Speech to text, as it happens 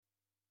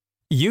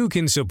You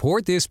can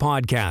support this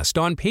podcast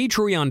on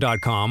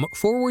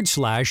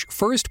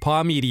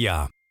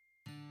patreon.com/firstpawmedia.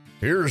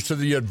 Here's to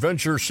the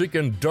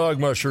adventure-seeking dog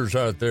mushers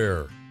out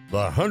there.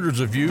 The hundreds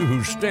of you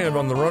who stand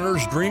on the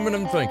runners dreaming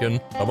and thinking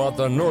about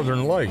the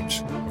Northern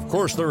Lights. Of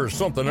course, there is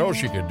something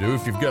else you can do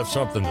if you've got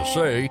something to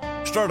say.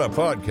 Start a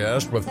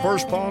podcast with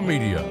First Paw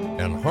Media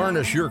and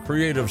harness your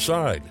creative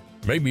side.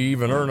 Maybe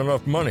even earn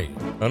enough money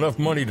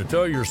to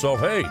tell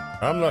yourself, hey,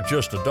 I'm not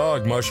just a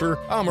dog musher,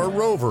 I'm a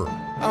rover,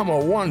 I'm a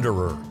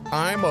wanderer,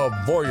 I'm a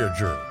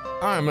voyager,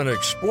 I'm an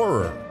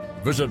explorer.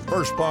 Visit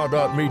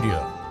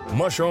firstpaw.media.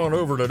 Mush on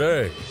over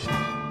today.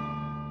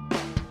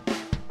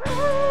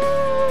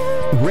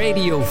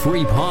 Radio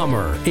Free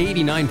Palmer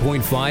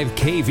 89.5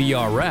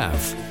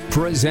 KVRF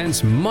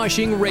presents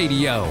Mushing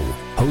Radio,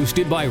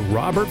 hosted by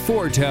Robert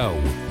Forto.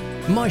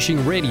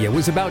 Mushing Radio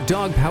is about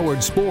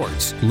dog-powered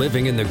sports,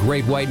 living in the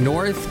Great White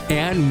North,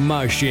 and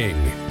mushing.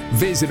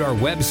 Visit our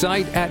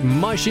website at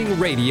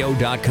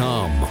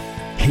mushingradio.com.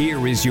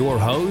 Here is your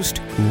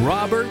host,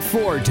 Robert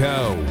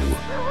Forto.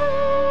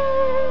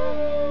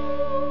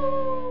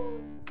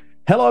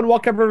 Hello and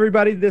welcome,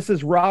 everybody. This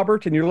is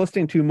Robert, and you're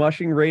listening to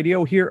Mushing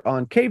Radio here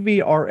on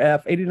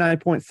KVRF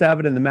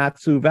 89.7 in the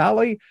Mat-Su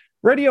Valley.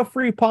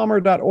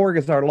 RadioFreePalmer.org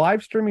is our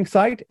live streaming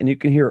site, and you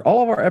can hear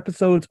all of our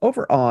episodes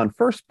over on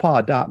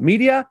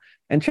firstpaw.media,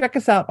 and check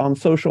us out on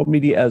social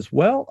media as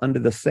well under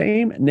the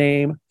same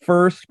name,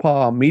 First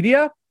Paw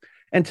Media.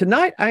 And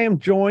tonight I am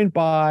joined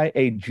by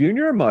a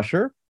junior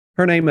musher.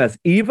 Her name is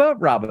Eva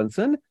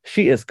Robinson.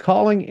 She is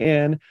calling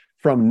in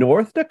from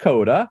North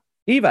Dakota.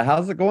 Eva,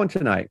 how's it going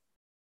tonight?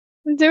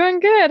 I'm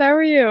doing good. How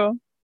are you?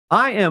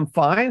 I am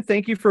fine.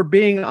 Thank you for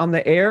being on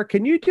the air.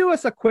 Can you do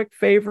us a quick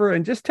favor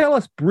and just tell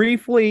us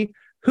briefly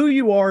who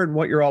you are and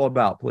what you're all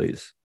about,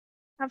 please?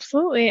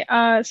 Absolutely.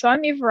 So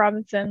I'm Eva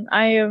Robinson.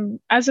 I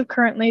am, as of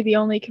currently, the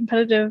only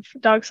competitive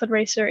dog sled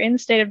racer in the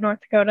state of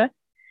North Dakota.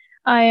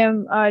 I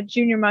am a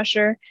junior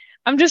musher.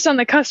 I'm just on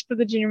the cusp of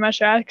the junior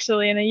musher,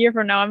 actually. In a year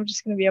from now, I'm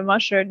just going to be a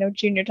musher, no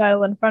junior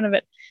title in front of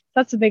it.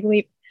 That's a big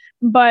leap.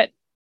 But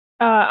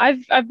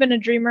I've been a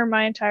dreamer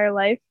my entire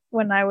life.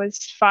 When I was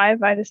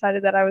 5, I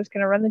decided that I was going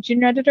to run the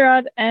Junior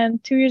Iditarod,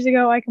 and 2 years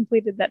ago, I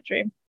completed that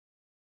dream.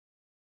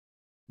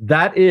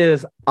 That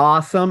is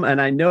awesome, and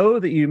I know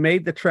that you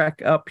made the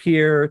trek up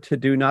here to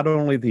do not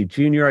only the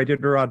Junior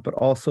Iditarod, but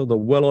also the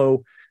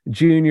Willow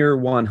Junior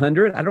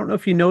 100. I don't know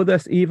if you know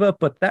this, Eva,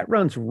 but that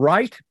runs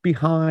right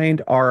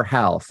behind our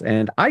house,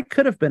 and I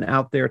could have been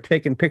out there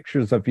taking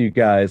pictures of you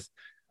guys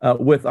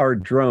with our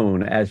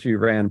drone as you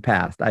ran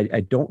past.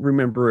 I don't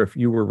remember if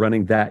you were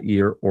running that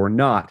year or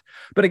not.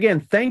 But again,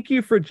 thank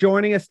you for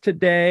joining us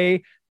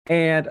today.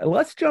 And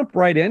let's jump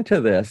right into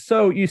this.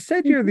 So you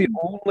said you're the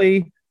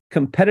only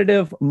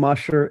competitive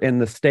musher in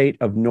the state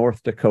of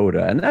North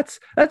Dakota. And that's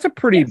a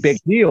pretty big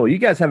deal. You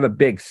guys have a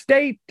big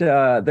state.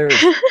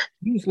 There's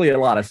usually a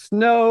lot of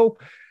snow.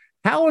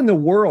 How in the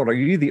world are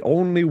you the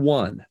only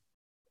one?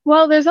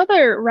 Well, there's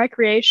other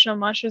recreational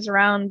mushers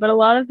around, but a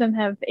lot of them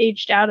have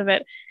aged out of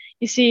it.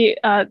 You see,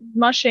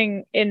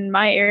 mushing in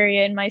my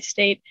area, in my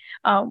state,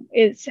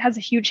 has a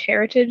huge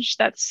heritage.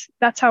 That's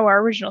how our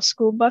original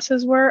school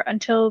buses were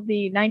until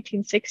the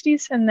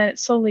 1960s, and then it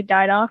slowly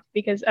died off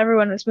because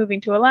everyone was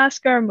moving to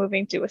Alaska or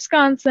moving to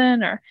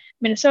Wisconsin or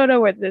Minnesota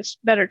where there's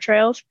better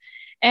trails.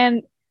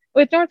 And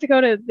with North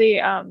Dakota,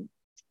 the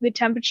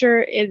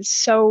temperature is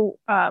so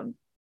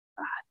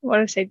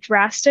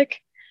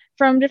drastic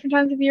from different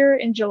times of year.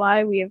 In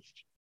July, we have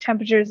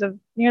temperatures of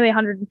nearly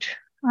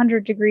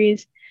 100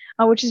 degrees.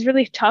 Which is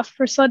really tough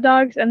for sled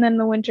dogs. And then in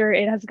the winter,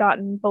 it has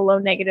gotten below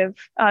negative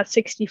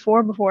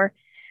 64 before.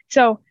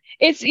 So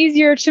it's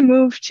easier to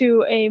move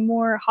to a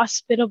more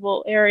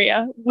hospitable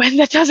area when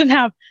that doesn't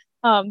have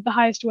the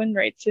highest wind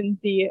rates in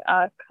the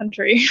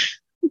country.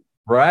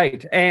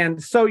 Right.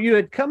 And so you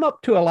had come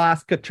up to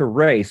Alaska to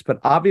race, but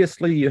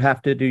obviously you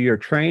have to do your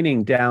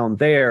training down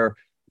there.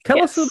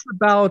 Tell us a little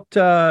about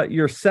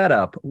your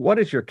setup. What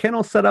is your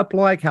kennel setup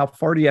like? How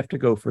far do you have to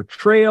go for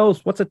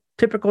trails? What's a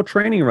typical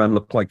training run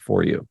look like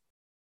for you?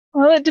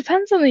 Well, it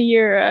depends on the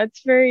year.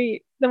 The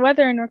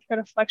weather in North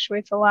Dakota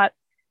fluctuates a lot.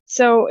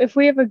 So if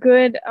we have a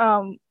good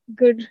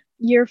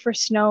year for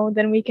snow,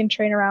 then we can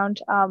train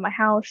around my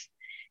house,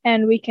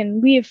 and we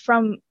can leave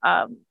from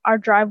our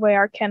driveway,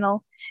 our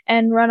kennel,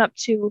 and run up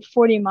to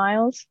 40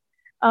 miles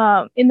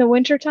in the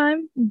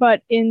wintertime.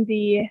 But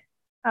in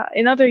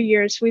other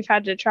years, we've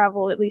had to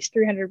travel at least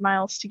 300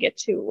 miles to get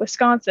to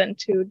Wisconsin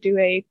to do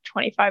a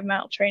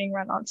 25-mile training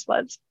run on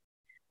sleds.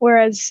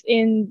 Whereas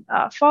in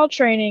fall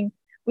training,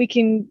 we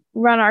can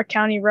run our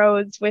county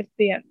roads with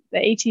the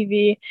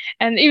ATV.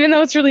 And even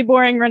though it's really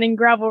boring running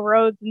gravel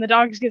roads and the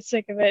dogs get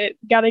sick of it,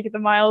 got to get the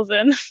miles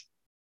in.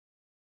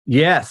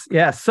 Yes.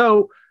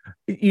 So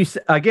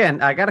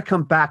again, I got to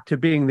come back to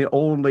being the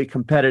only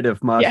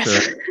competitive musher.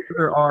 Yes.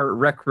 There are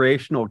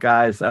recreational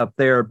guys up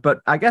there,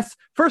 but I guess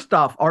first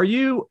off, are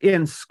you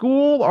in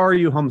school or are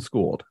you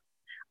homeschooled?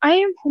 I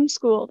am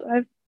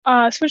homeschooled.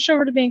 I've switched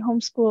over to being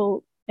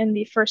homeschooled in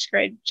the first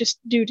grade just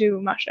due to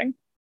mushing.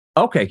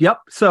 Okay, yep.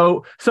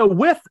 So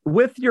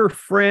with your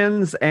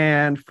friends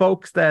and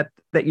folks that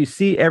you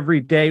see every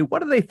day,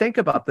 what do they think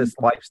about this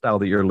lifestyle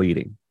that you're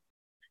leading?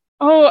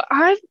 Oh,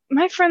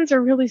 my friends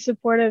are really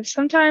supportive.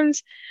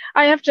 Sometimes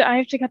I have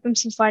to cut them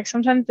some slack.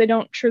 Sometimes they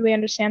don't truly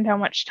understand how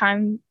much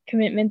time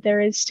commitment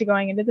there is to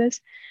going into this.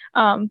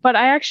 But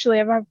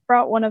I've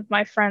brought one of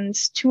my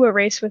friends to a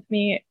race with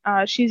me.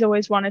 She's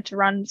always wanted to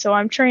run, so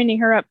I'm training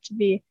her up to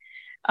be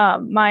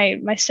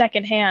my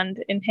second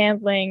hand in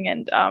handling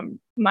and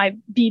my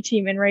B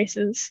team in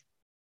races.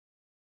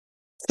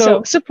 So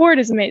So, support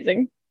is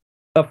amazing.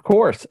 of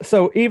course.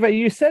 So, Eva,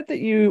 you said that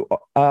you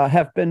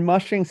have been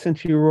mushing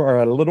since you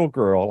were a little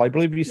girl. I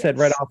believe you said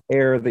right Yes. off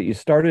air that you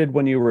started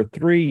when you were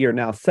 3. You're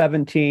now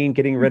 17,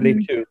 getting ready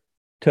Mhm.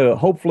 to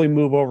hopefully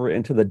move over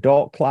into the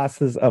adult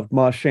classes of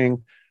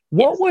mushing.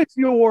 What Yes. was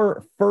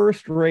your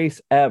first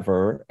race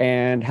ever,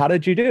 and how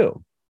did you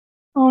do?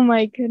 Oh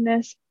my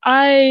goodness.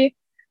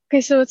 Okay,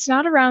 so it's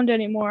not around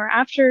anymore.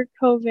 After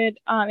COVID,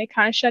 it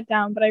kind of shut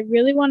down, but I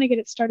really want to get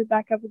it started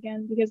back up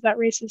again because that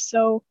race is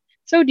so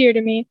dear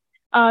to me.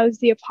 It was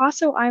the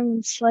Apostle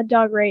Island Sled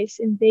Dog Race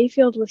in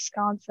Bayfield,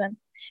 Wisconsin,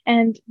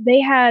 and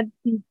they had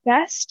the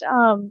best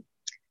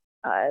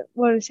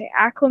what do I say,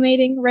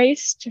 acclimating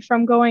race to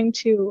from going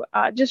to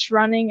just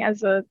running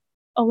as a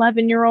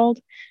 11-year-old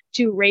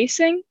to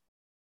racing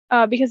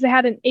because they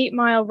had an 8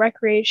 mile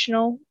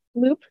recreational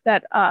loop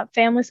that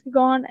families could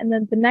go on. And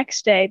then the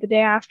next day, the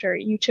day after,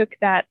 you took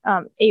that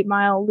 8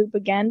 mile loop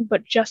again,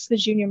 but just the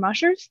junior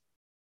mushers.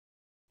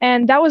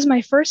 And that was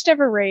my first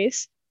ever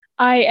race.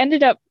 I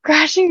ended up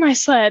crashing my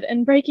sled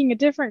and breaking a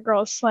different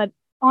girl's sled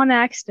on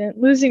accident,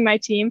 losing my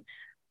team.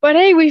 But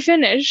hey, we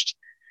finished.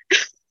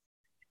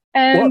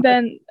 Well, And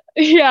then,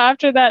 yeah,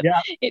 after that,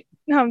 yeah. it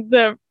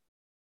the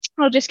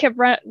I just kept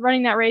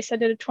running that race. I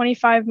did a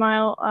 25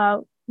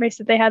 mile race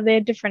that they had. They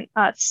had different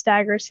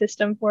stagger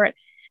system for it,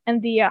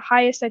 and the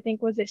highest I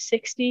think was a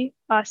 60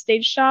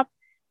 stage stop,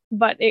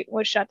 but it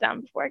was shut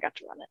down before I got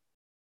to run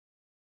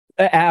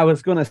I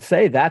was going to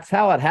say that's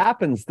how it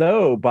happens,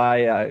 though, by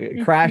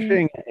it.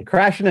 crashing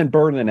and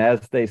burning,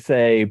 as they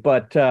say.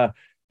 But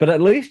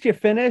at least you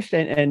finished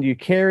and you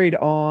carried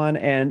on,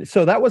 and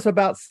so that was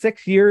about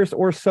 6 years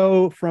or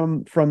so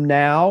from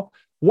now.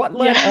 What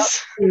led up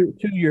Yes.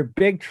 to your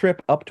big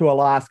trip up to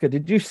Alaska?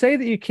 Did you say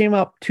that you came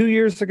up 2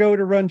 years ago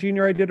to run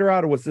Junior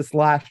Iditarod, or was this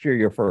last year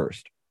your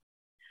first?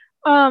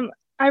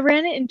 I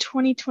ran it in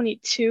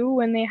 2022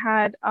 when they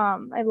had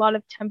a lot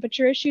of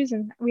temperature issues,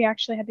 and we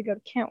actually had to go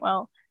to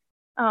Cantwell.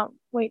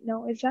 Wait,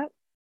 no, is that?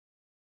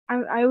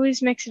 I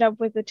always mix it up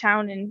with the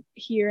town in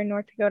here in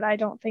North Dakota. I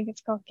don't think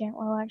it's called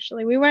Cantwell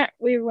actually. We went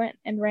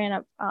and ran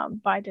up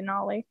by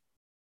Denali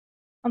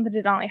on the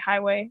Denali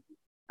Highway.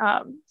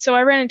 So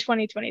I ran in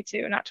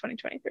 2022, not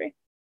 2023.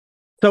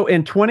 So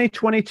in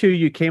 2022,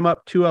 you came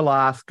up to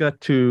Alaska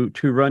to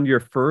run your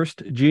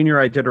first Junior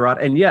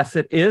Iditarod, and yes,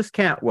 it is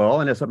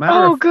Cantwell. And as a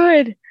matter Oh, of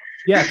good.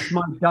 yes,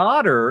 my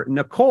daughter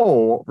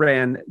Nicole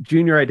ran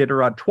Junior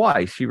Iditarod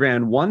twice. She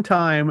ran one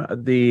time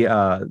the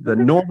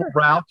normal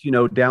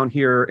route, down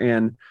here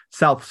in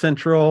South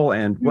Central,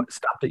 and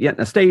stopped at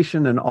Yentna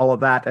Station and all of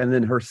that. And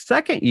then her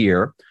second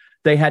year,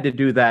 they had to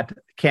do that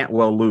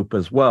Cantwell loop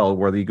as well,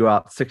 where you go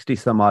out 60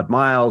 some odd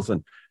miles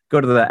and go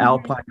to the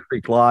Alpine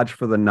Creek Lodge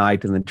for the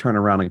night and then turn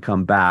around and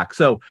come back.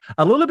 So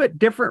a little bit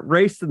different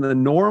race than the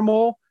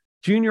normal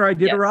Junior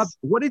Iditarod. Yes.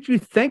 What did you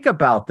think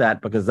about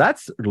that? Because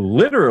that's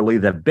literally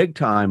the big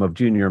time of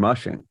junior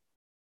mushing.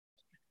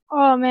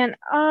 Oh man.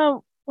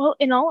 Well,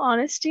 in all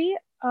honesty,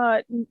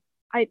 I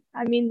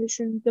mean this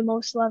in the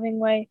most loving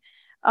way.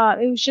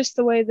 It was just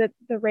the way that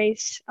the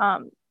race,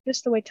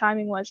 just the way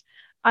timing was.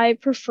 I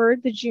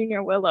preferred the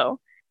junior willow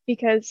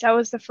because that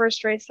was the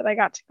first race that I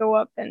got to go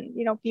up and,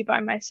 be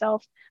by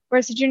myself.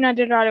 Whereas the junior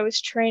Iditarod, I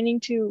was training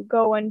to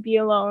go and be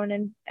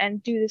alone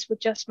and do this with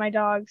just my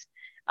dogs.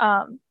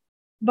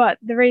 But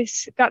the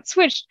race got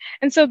switched.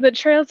 And so the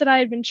trails that I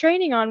had been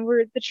training on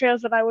were the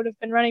trails that I would have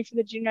been running for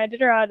the Junior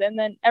Iditarod, and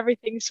then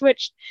everything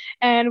switched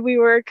and we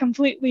were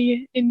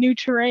completely in new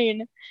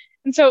terrain.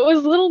 And so it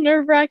was a little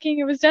nerve-wracking.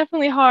 It was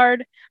definitely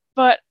hard,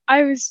 but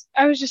I was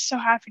just so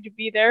happy to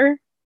be there.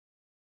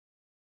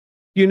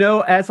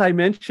 As I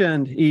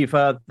mentioned,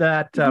 Eva,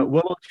 that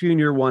Willow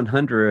Junior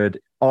 100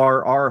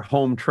 are our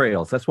home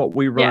trails. That's what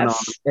we run on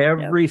Yes.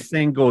 every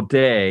single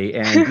day,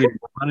 and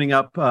running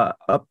up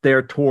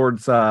there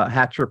towards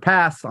Hatcher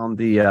Pass on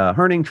the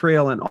Herning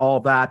Trail and all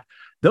that.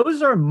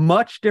 Those are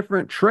much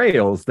different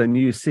trails than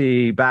you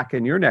see back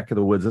in your neck of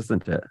the woods,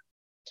 isn't it?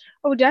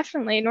 Oh,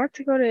 definitely. North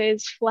Dakota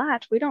is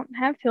flat. We don't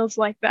have hills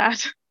like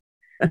that.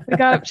 We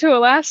got up to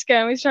Alaska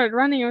and we started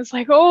running. It was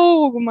like,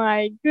 oh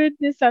my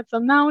goodness, that's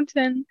a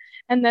mountain.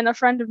 And then a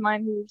friend of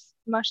mine who's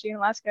mushing in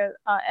Alaska,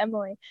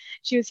 Emily,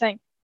 she was saying,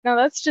 no,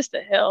 that's just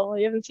a hill.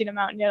 You haven't seen a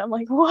mountain yet. I'm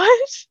like,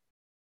 what?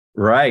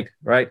 Right.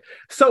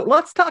 So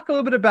let's talk a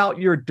little bit about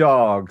your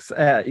dogs.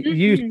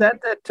 You said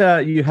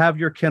that you have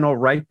your kennel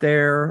right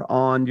there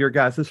on your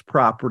guys'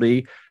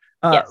 property.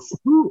 Yes.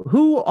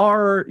 Who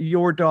are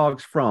your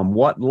dogs from?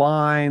 What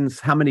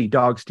lines? How many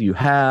dogs do you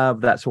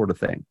have? That sort of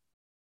thing.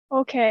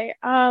 Okay,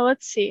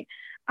 let's see.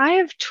 I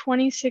have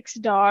 26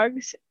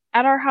 dogs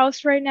at our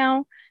house right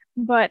now,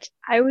 but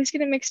I always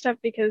get it mixed up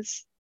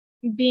because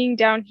being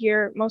down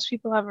here, most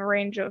people have a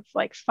range of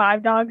like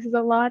 5 dogs is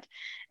a lot.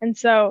 And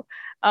so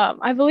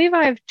I believe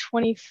I have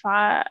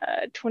 25,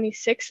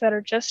 26 that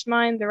are just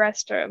mine. The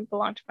rest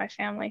belong to my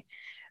family.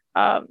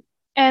 Um,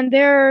 and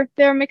they're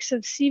a mix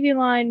of CV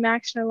line,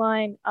 Maxner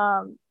line,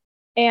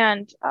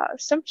 and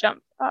Stump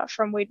Jump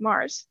from Wade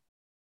Mars.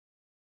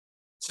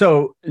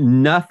 So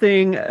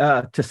nothing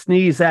to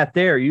sneeze at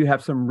there. You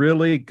have some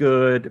really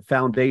good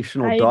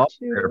foundational I dogs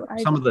there. do,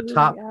 I Some of the do,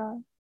 top, yeah.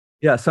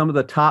 yeah, some of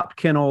the top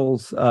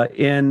kennels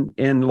in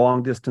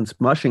long distance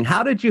mushing.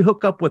 How did you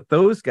hook up with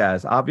those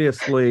guys?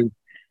 Obviously,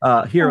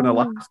 here in Um,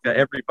 Alaska,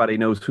 everybody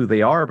knows who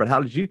they are, but how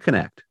did you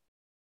connect?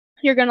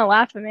 you're gonna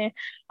laugh at me.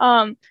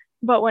 Um,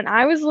 but when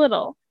I was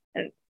little,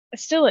 and it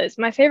still is,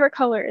 my favorite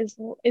color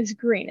is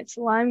green. It's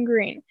lime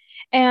green.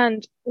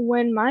 And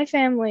when my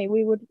family,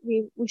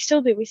 we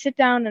still do. We sit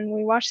down and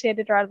we watch the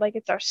Iditarod like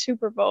it's our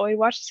Super Bowl. We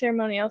watch the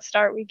ceremonial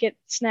start. We get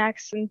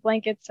snacks and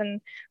blankets and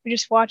we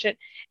just watch it.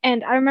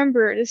 And I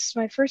remember this is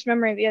my first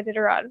memory of the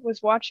Iditarod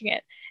was watching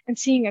it and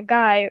seeing a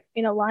guy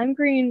in a lime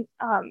green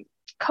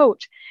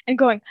coat and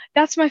going,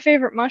 "That's my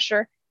favorite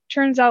musher."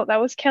 Turns out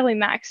that was Kelly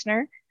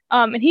Maxner.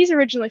 And he's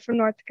originally from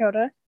North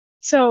Dakota.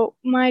 So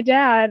my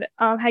dad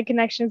had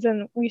connections,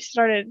 and he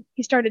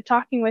started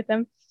talking with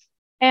him,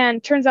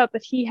 and turns out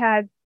that he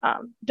had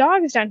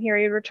dogs down here.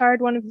 He had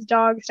retired one of his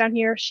dogs down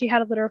here. She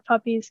had a litter of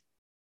puppies,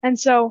 and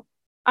so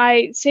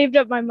I saved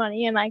up my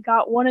money and I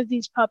got one of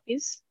these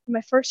puppies,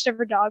 my first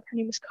ever dog. Her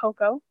name was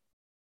Coco,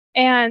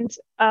 and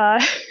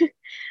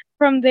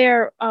from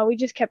there we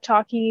just kept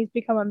talking. He's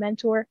become a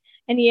mentor,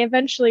 and he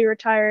eventually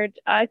retired.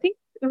 I think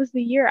it was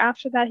the year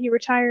after that he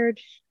retired.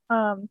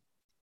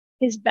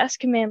 His best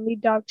command lead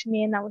dog to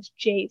me, and that was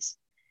Jace.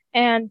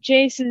 And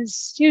Jace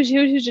he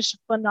was just a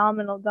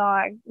phenomenal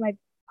dog.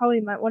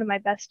 One of my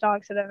best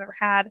dogs that I've ever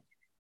had.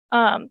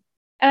 And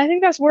I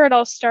think that's where it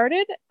all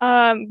started.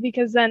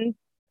 Because then,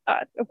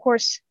 of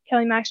course,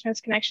 Kelly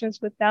Maxner's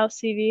connections with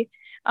Dallas CV,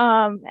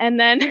 and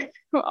then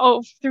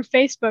through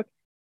Facebook,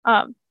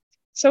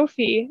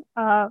 Sophie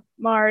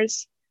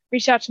Mars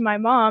reached out to my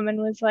mom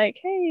and was like,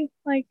 "Hey,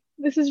 like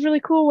this is really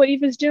cool what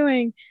Eva's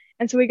doing."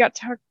 And so we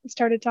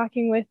started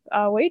talking with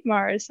Wade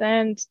Mars,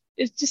 and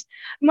it's just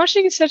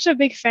mushing is such a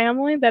big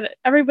family that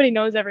everybody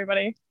knows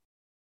everybody.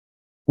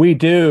 We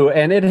do,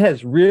 and it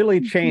has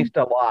really changed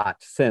a lot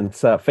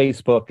since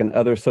Facebook and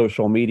other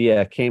social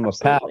media came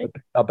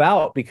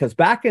about. Because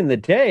back in the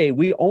day,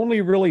 we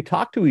only really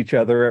talked to each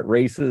other at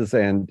races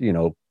and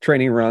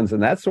training runs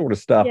and that sort of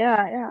stuff. Yeah,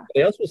 yeah.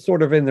 Everybody else was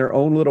sort of in their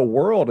own little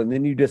world, and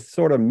then you just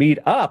sort of meet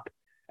up,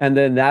 and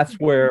then that's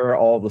where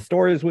all the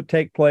stories would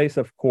take place.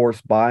 Of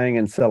course, buying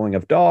and selling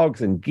of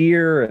dogs and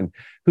gear, and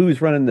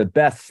who's running the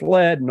best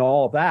sled and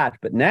all that.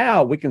 But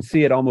now we can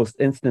see it almost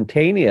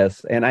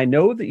instantaneous. And I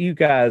know that you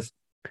guys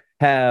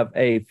have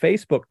a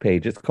Facebook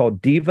page. It's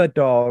called Diva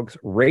Dogs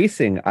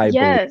Racing, I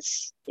believe.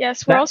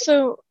 Yes. We're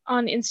also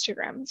on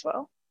Instagram as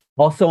well.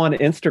 Also on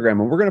Instagram,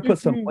 and we're going to put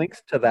some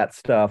links to that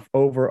stuff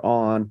over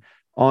on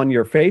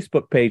your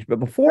Facebook page. But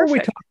before we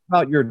talk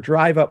about your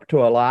drive up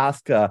to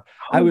Alaska,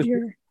 I was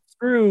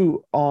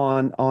through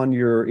on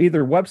your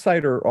either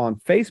website or on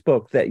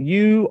Facebook that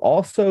you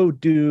also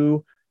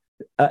do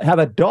have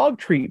a dog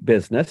treat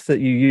business that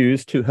you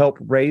use to help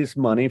raise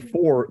money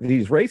for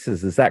these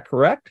races. Is that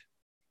correct?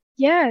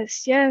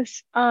 Yes.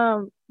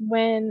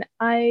 When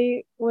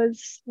I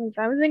was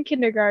in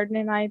kindergarten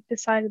and I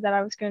decided that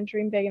I was going to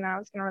dream big and I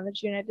was going to run the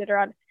Junior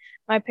Iditarod,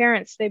 my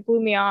parents, they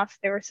blew me off.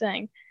 They were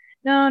saying,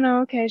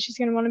 no, okay, she's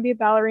going to want to be a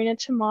ballerina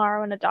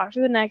tomorrow and a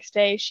doctor the next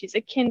day. She's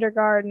a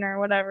kindergartner or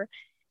whatever.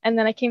 And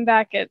then I came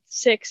back at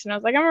 6 and I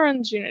was like, I'm going to run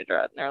the Junior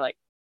Iditarod. And they're like,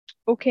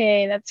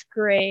 okay, that's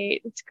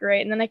great. That's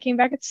great. And then I came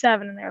back at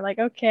 7 and they were like,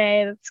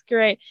 okay, that's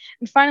great.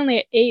 And finally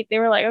at 8, they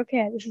were like,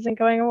 okay, this isn't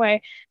going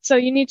away. So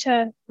you need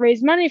to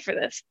raise money for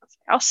this. I was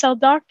like, I'll sell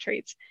dog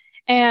treats.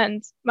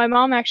 And my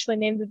mom actually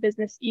named the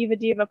business Eva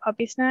Diva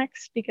Puppy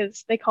Snacks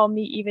because they call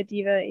me Eva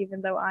Diva,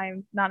 even though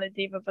I'm not a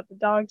diva, but the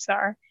dogs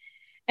are.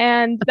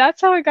 And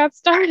that's how it got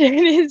started.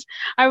 Is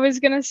I was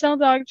going to sell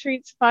dog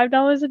treats,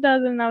 $5 a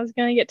dozen. And I was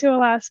going to get to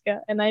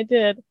Alaska. And I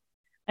did.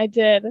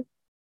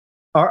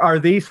 Are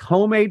these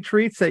homemade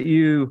treats that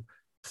you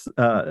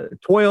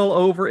toil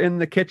over in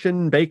the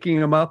kitchen, baking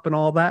them up and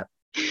all that?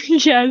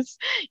 Yes.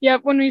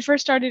 Yep. When we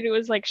first started, it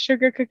was like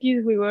sugar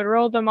cookies. We would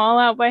roll them all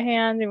out by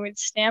hand and we'd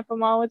stamp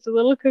them all with a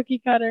little cookie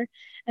cutter.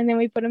 And then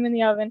we put them in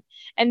the oven.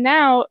 And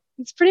now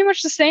it's pretty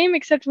much the same,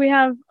 except we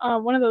have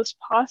one of those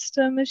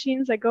pasta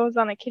machines that goes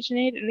on a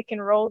KitchenAid and it can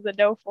roll the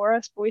dough for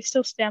us. But we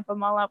still stamp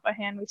them all out by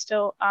hand. We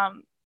still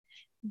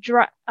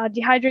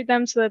dehydrate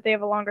them so that they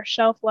have a longer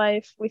shelf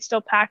life. We still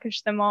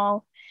package them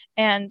all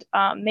and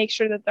make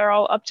sure that they're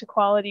all up to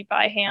quality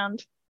by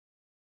hand.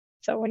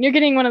 So when you're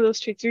getting one of those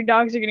treats, your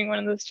dogs are getting one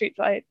of those treats.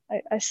 I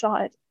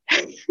saw it.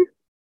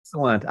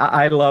 Excellent.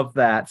 I love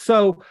that.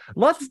 So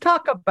let's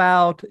talk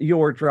about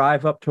your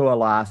drive up to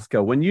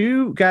Alaska. When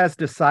you guys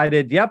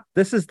decided, yep,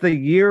 this is the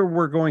year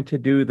we're going to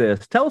do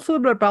this, tell us a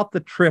little bit about the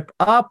trip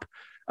up.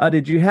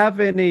 Did you have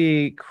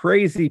any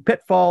crazy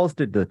pitfalls?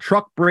 Did the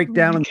truck break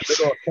down in the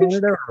middle of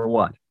Canada or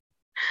what?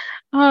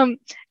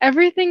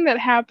 Everything that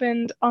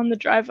happened on the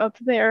drive up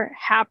there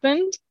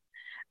happened.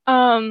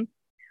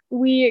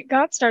 We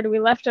got started. We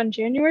left on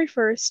January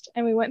 1st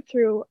and we went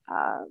through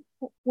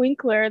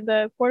Winkler,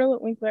 the portal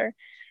at Winkler.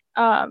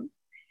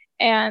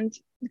 And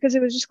because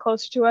it was just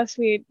closer to us,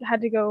 we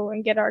had to go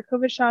and get our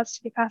COVID shots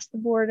to get past the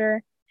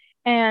border.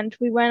 And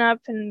we went up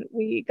and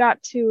we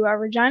got to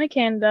Regina,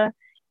 Canada,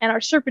 and our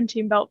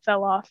serpentine belt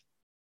fell off.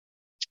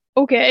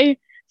 Okay,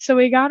 so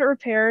we got it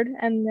repaired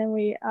and then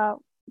we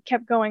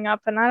kept going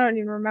up, and I don't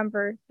even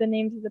remember the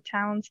names of the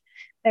towns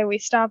that we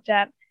stopped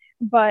at.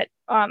 But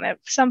at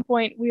some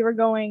point we were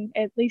going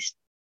at least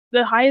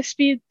the highest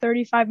speed,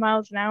 35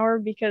 miles an hour,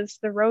 because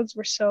the roads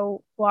were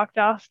so blocked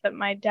off that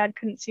my dad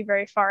couldn't see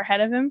very far ahead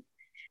of him.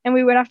 And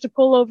we would have to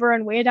pull over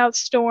and wait out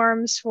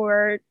storms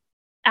for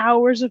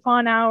hours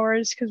upon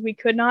hours because we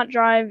could not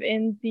drive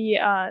in the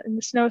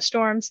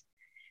snowstorms.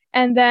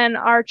 And then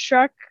our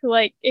truck,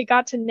 it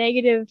got to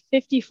negative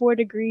 54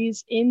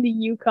 degrees in the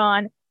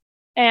Yukon,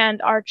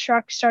 and our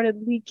truck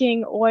started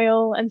leaking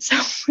oil. And so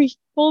we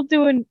pulled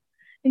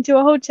into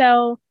a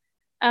hotel.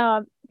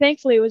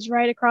 Thankfully, it was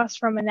right across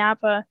from a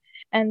Napa,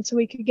 and so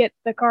we could get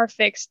the car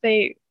fixed.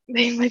 They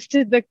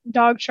lifted the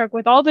dog truck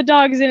with all the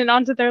dogs in it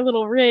onto their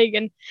little rig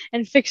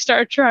and fixed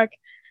our truck.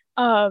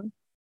 And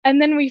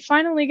then we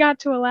finally got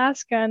to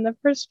Alaska, and the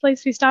first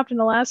place we stopped in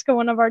Alaska,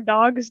 one of our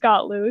dogs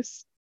got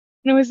loose.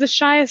 And it was the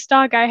shyest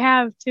dog I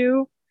have,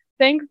 too.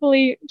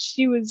 Thankfully,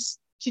 she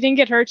didn't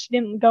get hurt. She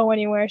didn't go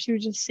anywhere. She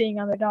was just seeing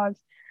other dogs.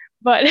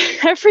 But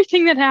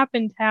everything that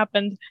happened.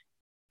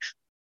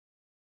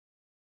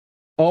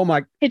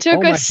 It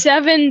took us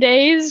 7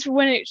 days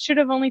when it should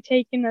have only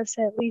taken us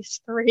at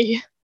least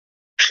 3.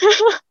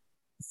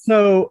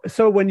 So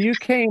when you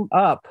came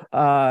up,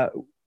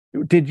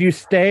 did you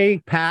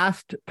stay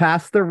past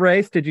the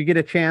race? Did you get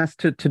a chance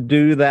to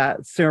do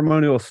that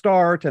ceremonial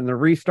start and the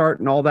restart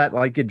and all that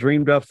like you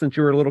dreamed of since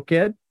you were a little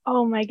kid?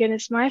 Oh my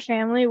goodness, my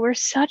family, we're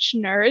such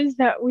nerds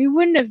that we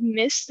wouldn't have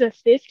missed the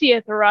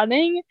 50th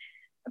running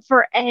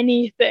for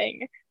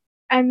anything.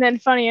 And then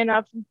funny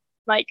enough,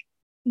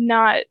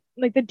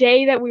 the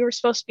day that we were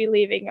supposed to be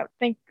leaving, I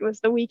think it was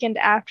the weekend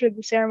after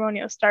the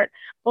ceremonial start,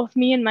 both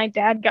me and my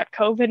dad got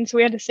COVID, and so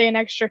we had to stay an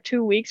extra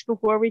 2 weeks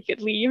before we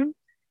could leave.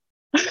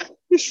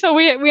 So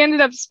we ended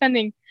up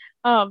spending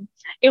a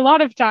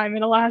lot of time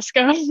in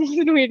Alaska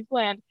more than we had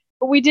planned.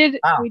 But we did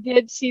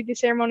see the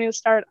ceremonial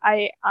start.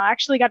 I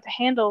actually got to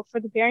handle for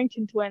the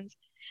Barrington twins,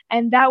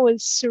 and that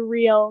was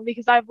surreal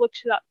because I've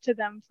looked up to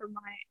them for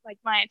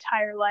my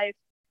entire life.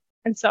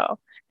 And so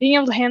being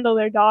able to handle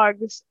their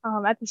dogs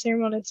at the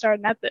ceremonial start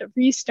and at the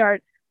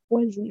restart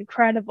was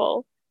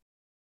incredible.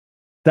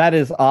 That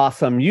is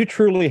awesome. You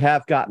truly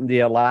have gotten the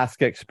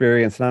Alaska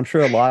experience, and I'm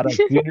sure a lot of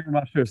junior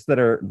mushers that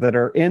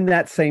are in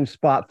that same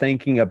spot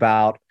thinking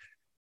about,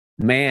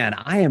 man,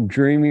 I am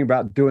dreaming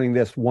about doing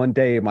this one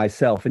day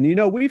myself. And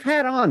we've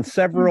had on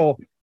several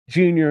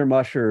junior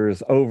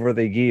mushers over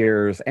the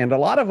years, and a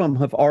lot of them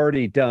have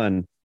already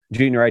done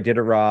Junior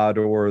Iditarod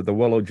or the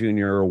Willow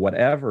Junior or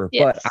whatever.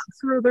 Yes. But I'm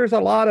sure there's a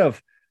lot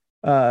of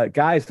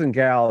guys and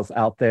gals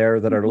out there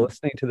that are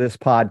listening to this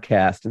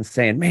podcast and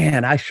saying,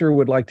 man, I sure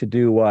would like to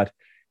do what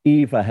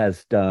Eva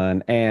has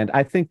done. And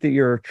I think that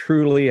you're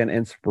truly an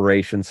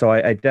inspiration. So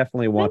I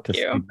definitely want to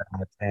see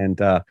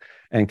that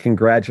and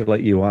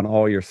congratulate you on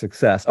all your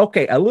success.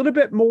 Okay, a little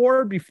bit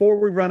more before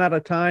we run out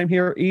of time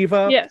here,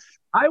 Eva. Yes.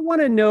 I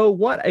want to know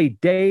what a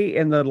day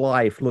in the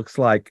life looks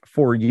like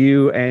for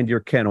you and your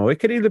kennel. It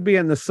could either be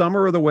in the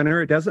summer or the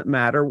winter. It doesn't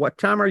matter. What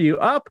time are you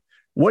up?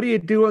 What are you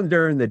doing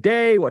during the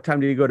day? What time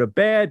do you go to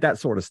bed? That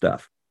sort of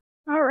stuff.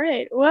 All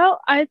right.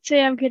 Well, I'd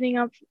say I'm getting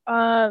up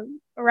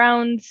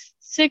around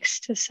 6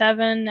 to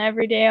 7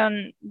 every day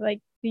on the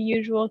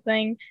usual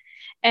thing.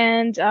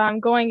 And I'm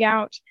going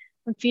out.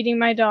 I'm feeding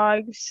my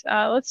dogs.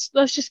 Let's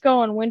just go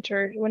on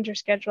winter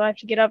schedule. I have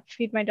to get up,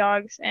 feed my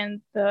dogs,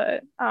 and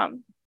the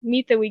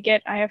meat that we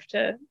get, I have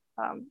to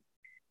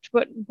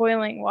put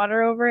boiling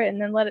water over it and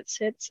then let it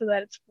sit so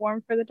that it's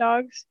warm for the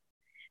dogs.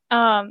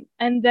 And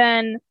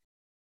then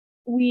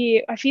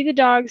I feed the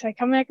dogs, I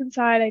come back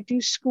inside, I do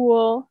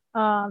school,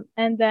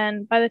 and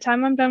then by the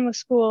time I'm done with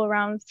school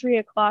around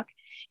 3:00,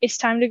 it's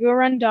time to go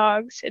run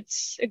dogs.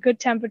 It's a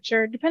good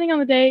temperature, depending on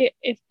the day.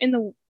 If in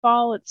the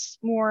fall, it's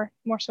more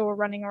so we're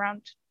running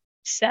around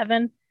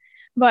 7,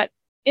 but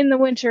in the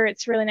winter,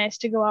 it's really nice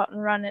to go out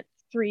and run at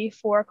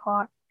 3-4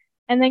 o'clock.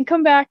 And then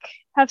come back,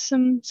 have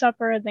some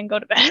supper, and then go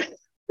to bed.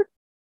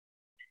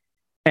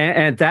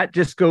 and that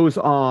just goes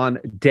on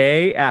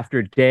day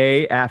after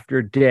day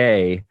after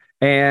day.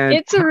 And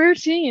it's a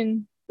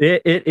routine.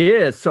 It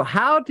is. So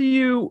how do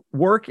you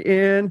work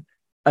in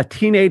a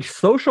teenage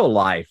social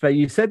life?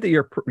 You said that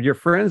your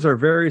friends are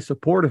very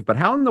supportive, but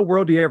how in the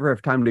world do you ever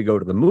have time to go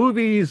to the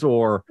movies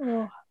or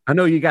I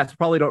know you guys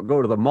probably don't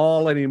go to the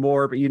mall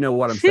anymore, but you know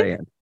what I'm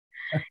saying.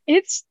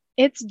 It's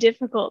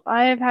difficult.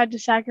 I have had to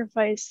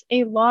sacrifice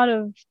a lot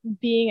of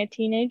being a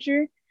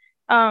teenager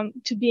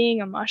to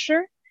being a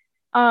musher.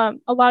 A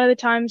lot of the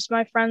times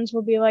my friends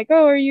will be like,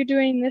 "Oh, are you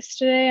doing this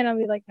today?" And I'll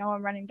be like, "No,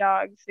 I'm running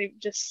dogs." They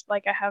just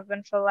like I have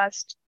been for the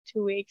last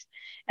 2 weeks.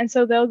 And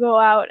so they'll go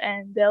out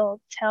and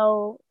they'll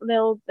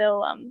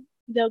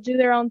do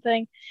their own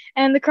thing.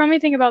 And the crummy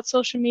thing about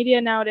social media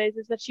nowadays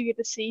is that you get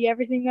to see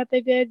everything that they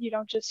did. You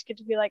don't just get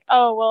to be like,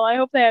 "Oh, well, I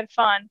hope they had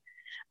fun."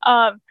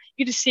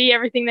 You just see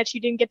everything that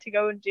you didn't get to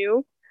go and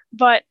do.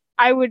 But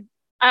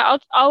I'll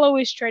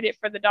always trade it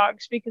for the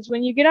dogs, because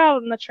when you get out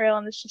on the trail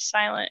and it's just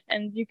silent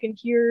and you can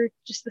hear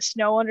just the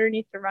snow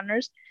underneath the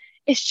runners,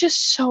 it's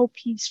just so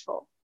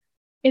peaceful.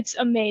 It's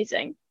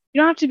amazing.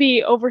 You don't have to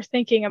be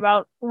overthinking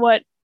about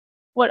what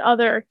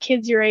other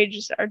kids your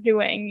age are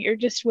doing. You're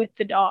just with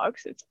the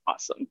dogs. It's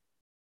awesome.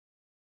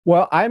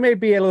 Well, I may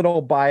be a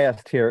little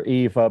biased here,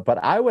 Eva, but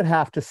I would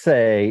have to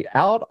say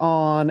out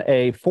on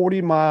a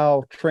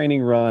 40-mile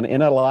training run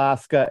in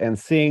Alaska and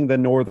seeing the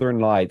Northern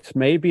Lights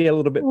may be a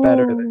little bit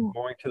better than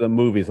going to the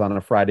movies on a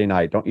Friday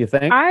night, don't you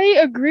think? I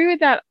agree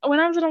with that.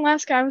 When I was in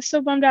Alaska, I was so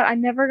bummed out. I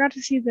never got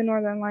to see the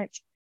Northern Lights.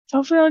 So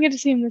hopefully I'll get to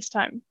see them this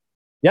time.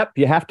 Yep,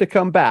 you have to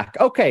come back.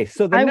 Okay,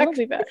 so the next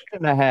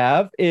question I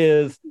have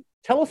is,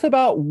 tell us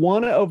about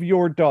one of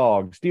your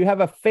dogs. Do you have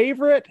a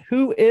favorite?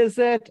 Who is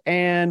it?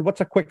 And what's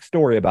a quick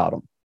story about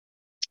him?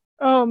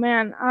 Oh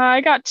man,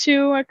 I got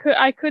two.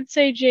 I could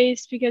say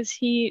Jace because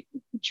he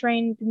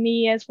trained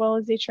me as well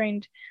as he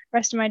trained the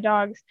rest of my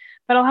dogs.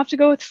 But I'll have to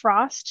go with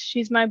Frost.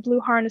 She's my blue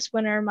harness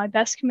winner, my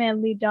best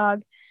command lead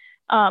dog,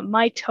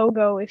 my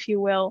Togo, if you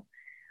will.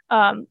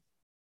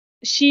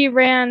 She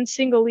ran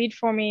single lead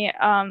for me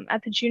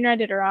at the Junior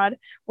Iditarod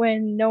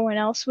when no one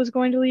else was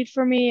going to lead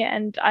for me,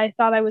 and I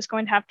thought I was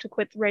going to have to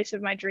quit the race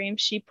of my dreams.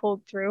 She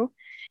pulled through,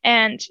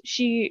 and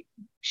she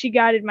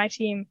guided my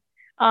team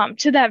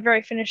to that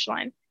very finish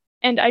line.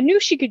 And I knew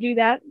she could do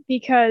that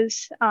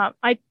because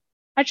I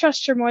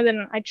trust her more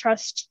than I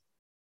trust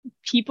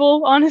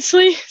people,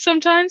 honestly,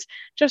 sometimes.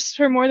 Trust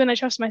her more than I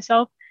trust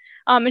myself.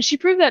 And she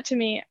proved that to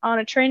me on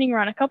a training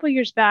run a couple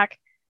years back.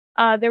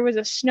 There was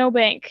a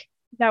snowbank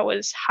that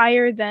was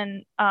higher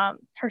than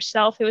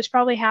herself. It was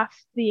probably half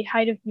the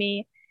height of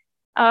me.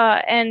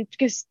 And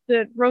because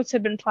the roads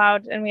had been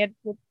plowed and we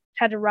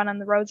had to run on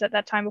the roads at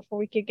that time before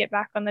we could get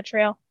back on the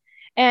trail.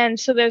 And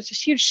so there's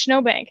this huge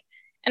snowbank.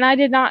 And I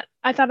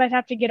thought I'd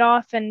have to get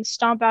off and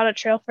stomp out a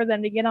trail for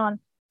them to get on.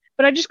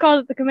 But I just called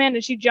it the command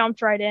and she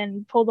jumped right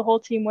in, pulled the whole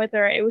team with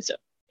her. It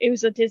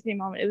was a Disney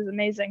moment. It was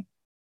amazing.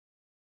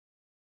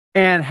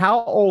 And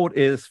how old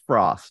is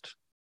Frost?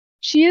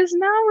 She is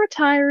now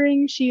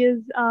retiring. She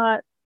is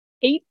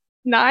 8,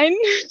 9.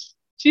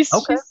 She's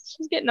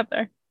getting up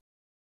there.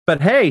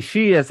 But hey,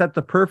 she is at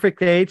the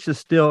perfect age to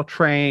still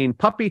train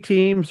puppy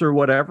teams or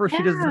whatever. Yeah.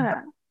 She doesn't have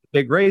a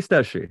big race,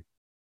 does she?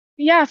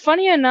 Yeah,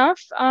 funny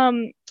enough.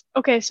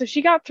 Okay, so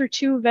she got through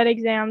 2 vet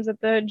exams at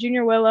the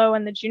Junior Willow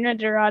and the Junior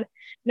Iditarod.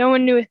 No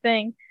one knew a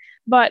thing.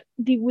 But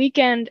the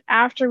weekend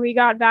after we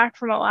got back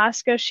from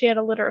Alaska, she had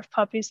a litter of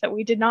puppies that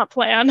we did not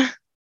plan.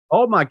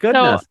 Oh my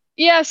goodness.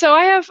 So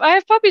I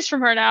have puppies from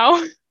her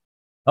now.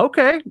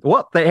 Okay.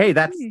 Well,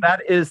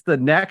 that is the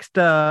next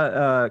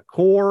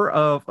core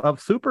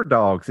of super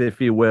dogs,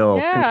 if you will.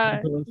 Yeah.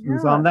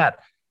 Congratulations on that.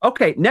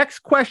 Okay, next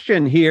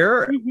question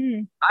here.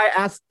 Mm-hmm. I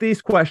ask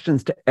these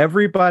questions to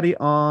everybody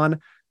on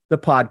the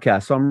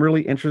podcast, so I'm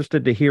really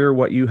interested to hear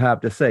what you have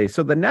to say.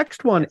 So the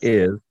next one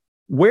is,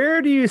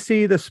 where do you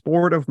see the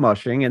sport of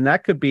mushing? And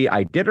that could be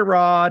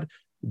Iditarod,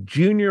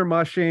 junior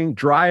mushing,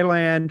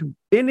 dryland,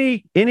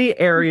 any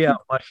area of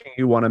mushing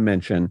you want to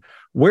mention.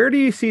 Where do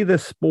you see the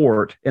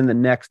sport in the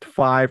next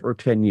 5 or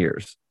 10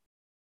 years?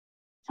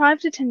 5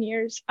 to 10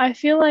 years. I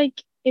feel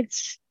like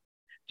it's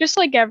just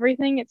like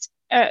everything. It's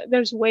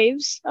there's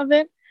waves of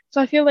it.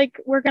 So I feel like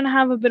we're going to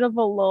have a bit of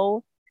a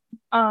lull.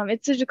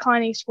 It's a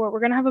declining sport.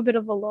 We're going to have a bit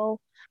of a lull.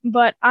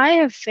 But I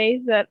have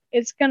faith that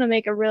it's going to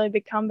make a really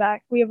big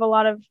comeback. We have a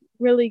lot of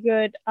really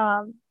good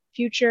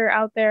future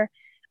out there.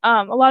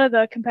 A lot of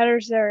the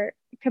competitors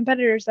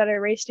that I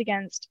raced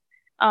against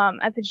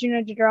at the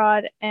Junior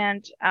Iditarod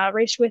and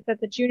raced with at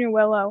the Junior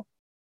Willow,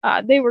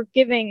 they were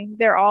giving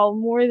their all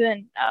more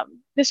than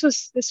this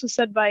was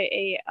said by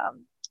a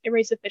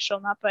race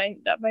official, not by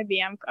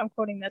me. I'm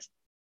quoting this.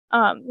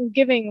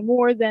 Giving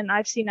more than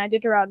I've seen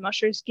Iditarod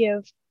mushers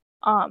give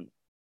on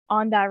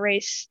that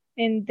race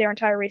in their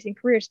entire racing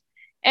careers.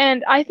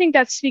 And I think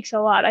that speaks a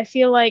lot. I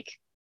feel like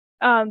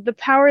the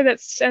power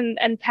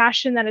and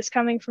passion that is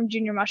coming from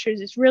junior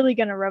mushers is really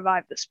going to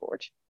revive the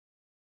sport.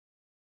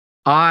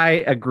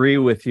 I agree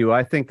with you.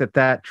 I think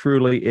that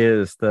truly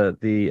is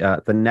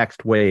the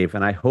next wave,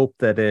 and I hope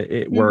that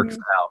it works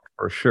out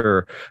for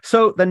sure.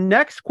 So the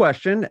next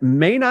question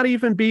may not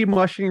even be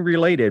mushing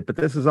related, but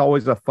this is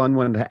always a fun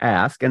one to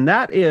ask, and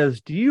that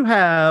is, do you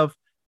have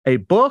a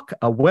book,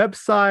 a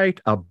website,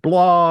 a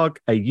blog,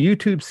 a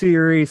YouTube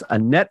series, a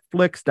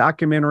Netflix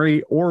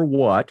documentary, or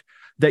what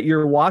that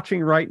you're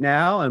watching right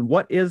now, and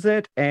what is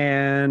it,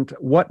 and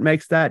what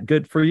makes that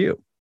good for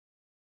you?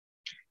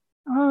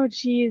 Oh,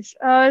 geez.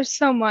 There's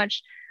so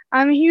much.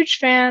 I'm a huge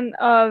fan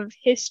of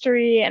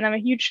history and I'm a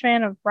huge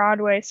fan of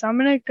Broadway. So I'm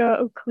going to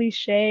go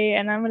cliche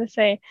and I'm going to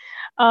say,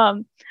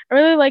 I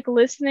really like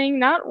listening,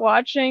 not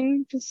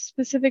watching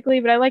specifically,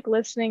 but I like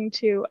listening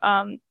to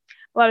a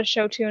lot of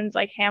show tunes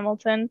like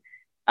Hamilton.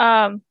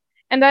 And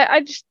I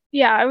just,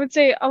 yeah, I would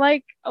say I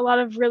like a lot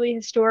of really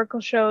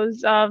historical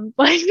shows,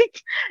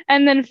 like,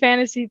 and then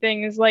fantasy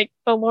things like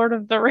The Lord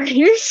of the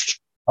Rings.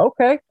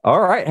 Okay.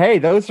 All right. Hey,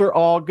 those are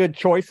all good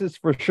choices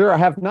for sure. I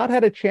have not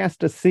had a chance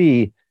to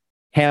see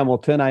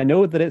Hamilton. I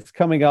know that it's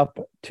coming up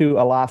to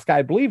Alaska,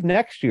 I believe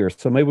next year.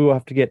 So maybe we'll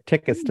have to get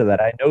tickets to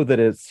that. I know that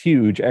it's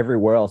huge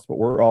everywhere else, but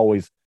we're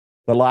always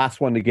the last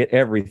one to get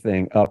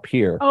everything up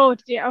here. Oh,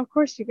 yeah, of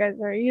course you guys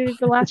are. You're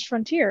the last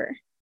frontier.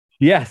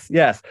 Yes,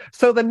 yes.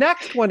 So the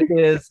next one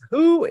is,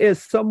 who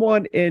is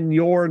someone in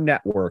your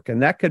network?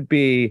 And that could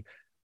be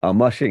a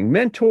mushing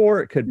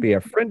mentor. It could be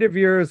a friend of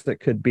yours. It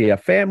could be a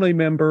family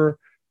member.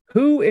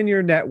 Who in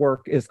your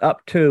network is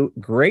up to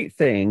great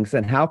things,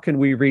 and how can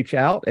we reach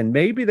out? And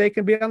maybe they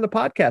can be on the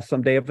podcast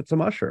someday if it's a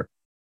musher.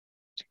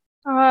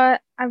 My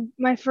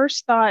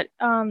first thought,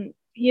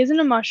 he isn't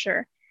a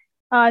musher.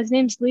 His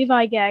name's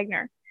Levi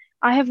Gagner.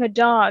 I have a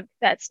dog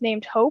that's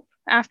named Hope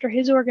after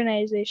his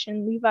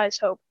organization, Levi's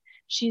Hope.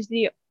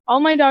 All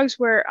my dogs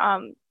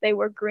they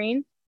were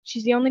green.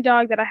 She's the only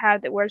dog that I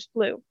have that wears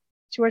blue.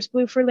 She wears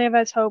blue for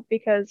Levi's Hope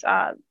because,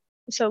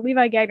 so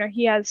Levi Gagner,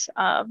 he has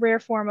a rare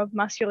form of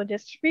muscular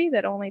dystrophy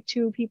that only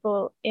 2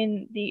 people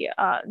in the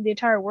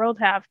entire world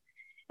have.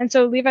 And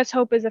so Levi's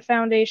Hope is a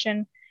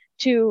foundation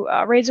to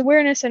raise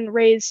awareness and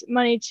raise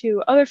money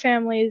to other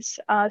families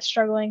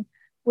struggling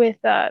with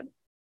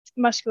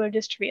muscular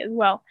dystrophy as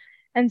well.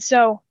 And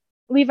so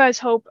Levi's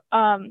Hope,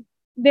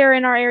 they're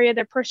in our area.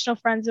 They're personal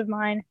friends of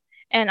mine.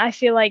 And I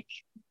feel like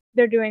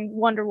they're doing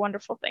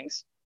wonderful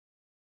things.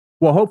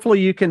 Well, hopefully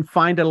you can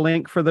find a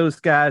link for those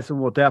guys,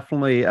 and we'll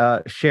definitely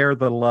share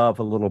the love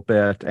a little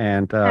bit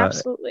and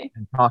absolutely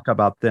and talk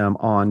about them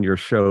on your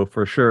show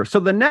for sure. So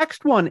the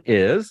next one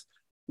is,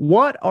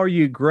 what are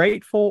you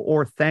grateful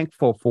or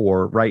thankful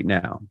for right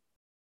now?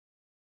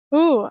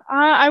 Ooh,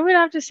 I would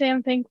have to say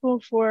I'm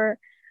thankful for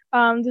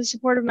the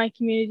support of my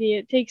community.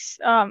 It takes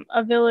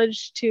a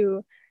village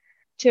to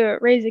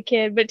raise a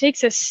kid, but it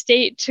takes a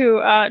state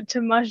to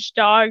mush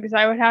dogs.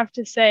 I would have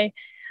to say.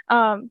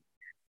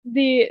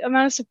 The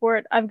amount of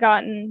support I've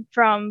gotten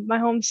from my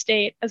home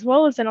state, as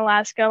well as in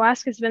Alaska.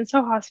 Alaska's been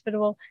so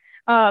hospitable.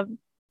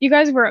 You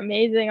guys were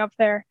amazing up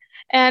there.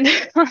 And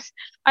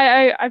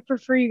I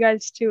prefer you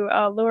guys to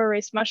lower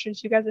race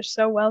mushers. You guys are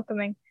so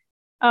welcoming.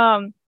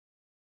 But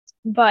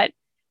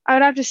I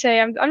would have to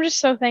say I'm just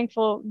so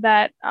thankful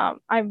that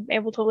I'm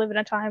able to live in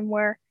a time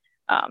where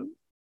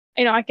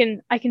I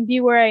can be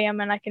where I am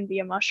and I can be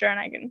a musher and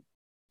I can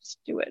just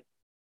do it.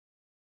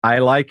 I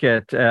like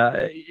it.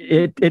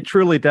 It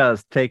truly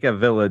does take a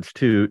village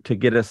to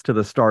get us to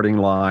the starting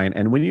line.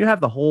 And when you have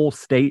the whole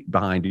state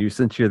behind you,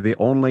 since you're the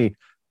only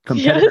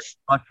competitive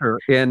musher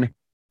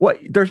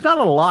there's not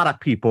a lot of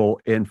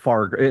people in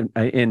Fargo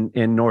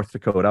in North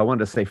Dakota. I wanted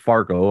to say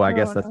Fargo. I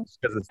guess that's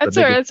because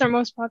it's our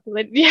most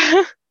populated.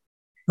 Yeah.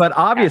 But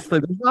obviously,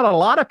 there's not a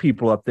lot of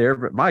people up there.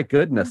 But my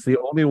goodness, the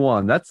only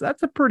one. That's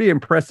a pretty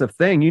impressive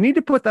thing. You need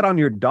to put that on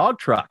your dog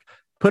truck.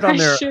 Put on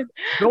there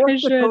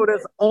North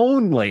Dakota's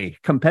only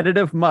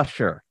competitive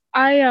musher.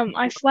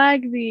 I fly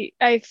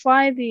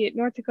the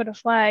North Dakota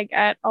flag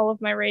at all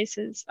of my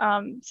races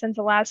since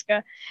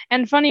Alaska.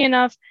 And funny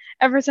enough,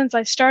 ever since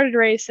I started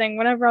racing,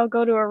 whenever I'll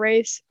go to a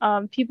race,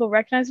 people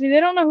recognize me. They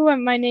don't know what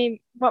my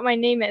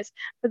name is,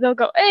 but they'll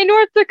go, "Hey,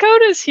 North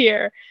Dakota's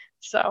here."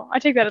 So I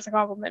take that as a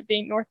compliment,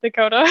 being North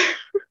Dakota.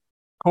 Of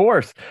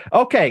course.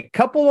 Okay,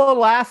 couple of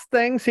last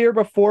things here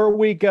before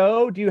we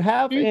go. Do you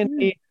have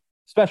any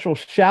special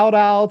shout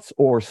outs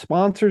or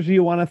sponsors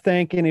you want to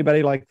thank?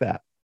 Anybody like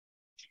that?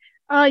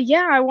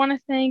 Yeah, I want to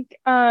thank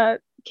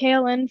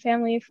KLN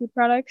Family of Food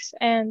Products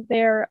and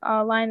their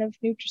line of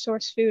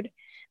Nutrisource food.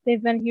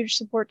 They've been a huge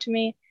support to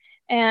me,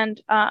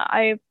 and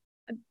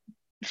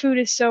food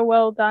is so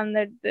well done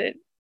that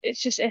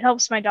it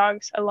helps my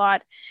dogs a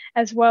lot,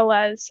 as well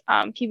as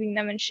keeping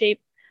them in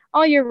shape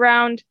all year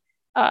round.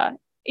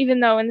 Even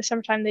though in the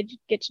summertime they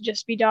get to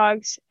just be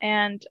dogs,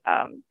 and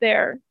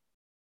their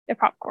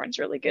popcorn's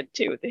really good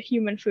too. The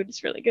human food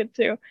is really good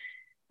too.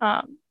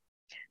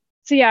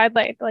 So yeah, I'd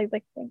like to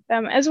thank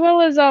them, as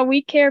well as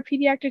We Care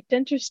Pediatric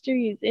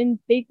Dentistry in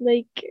Big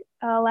Lake,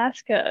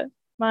 Alaska,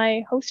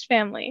 my host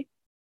family.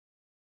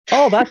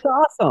 Oh, that's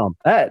awesome.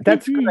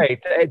 That's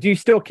great. Do you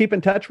still keep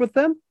in touch with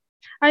them?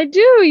 I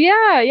do.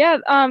 Yeah.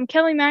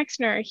 Kelly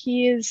Maxner,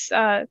 he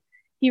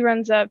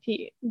runs the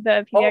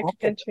pediatric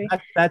dentistry.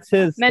 That's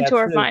his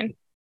mentor of mine.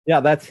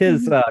 Yeah, that's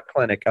his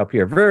clinic up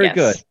here. Very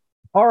good.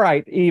 All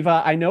right,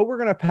 Eva, I know we're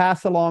going to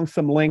pass along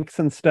some links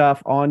and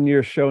stuff on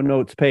your show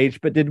notes page,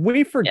 but did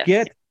we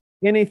forget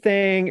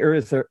anything, or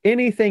is there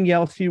anything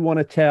else you want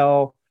to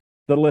tell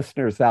the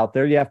listeners out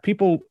there. You have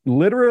people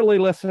literally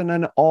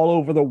listening all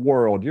over the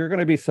world. You're going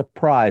to be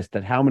surprised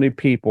at how many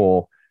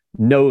people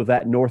know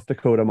that North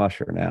Dakota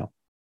Musher now.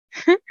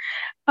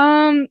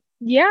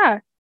 Yeah.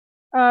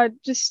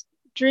 Just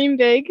dream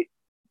big,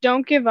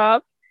 don't give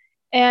up,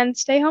 and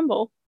stay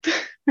humble.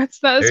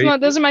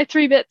 Those are my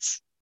 3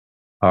 bits.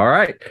 All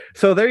right.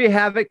 So there you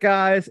have it,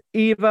 guys.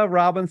 Eva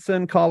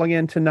Robinson calling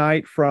in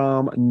tonight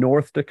from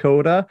North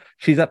Dakota.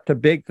 She's up to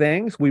big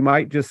things. We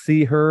might just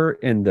see her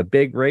in the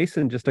big race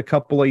in just a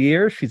couple of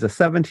years. She's a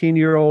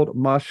 17-year-old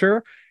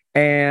musher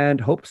and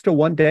hopes to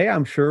one day,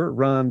 I'm sure,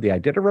 run the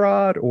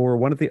Iditarod or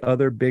one of the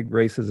other big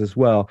races as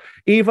well.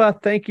 Eva,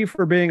 thank you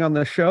for being on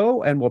the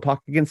show, and we'll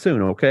talk again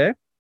soon, okay?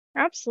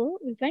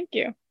 Absolutely. Thank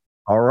you.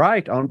 All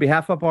right. On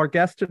behalf of our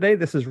guest today,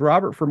 this is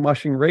Robert from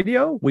Mushing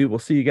Radio. We will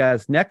see you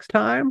guys next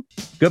time.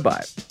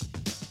 Goodbye.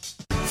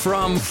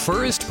 From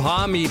First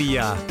Paw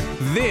Media,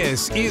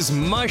 this is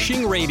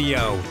Mushing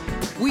Radio.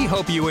 We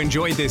hope you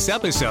enjoyed this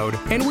episode,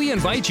 and we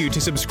invite you to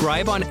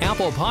subscribe on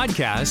Apple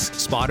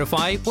Podcasts,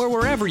 Spotify, or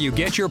wherever you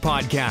get your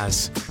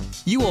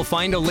podcasts. You will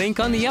find a link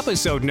on the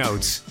episode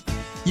notes.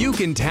 You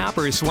can tap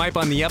or swipe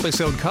on the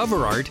episode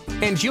cover art,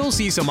 and you'll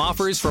see some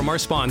offers from our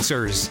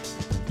sponsors.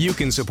 You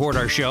can support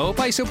our show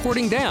by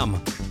supporting them.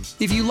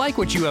 If you like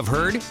what you have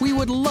heard, we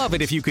would love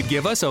it if you could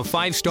give us a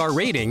 5-star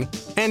rating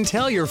and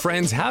tell your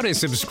friends how to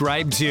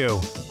subscribe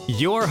too.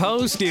 Your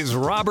host is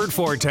Robert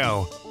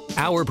Forto.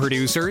 Our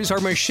producers are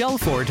Michelle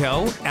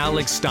Forto,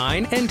 Alex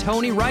Stein, and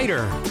Tony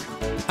Ryder.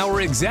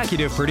 Our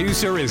executive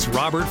producer is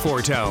Robert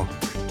Forto.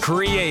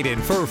 Created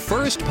for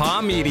First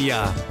Paw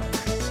Media.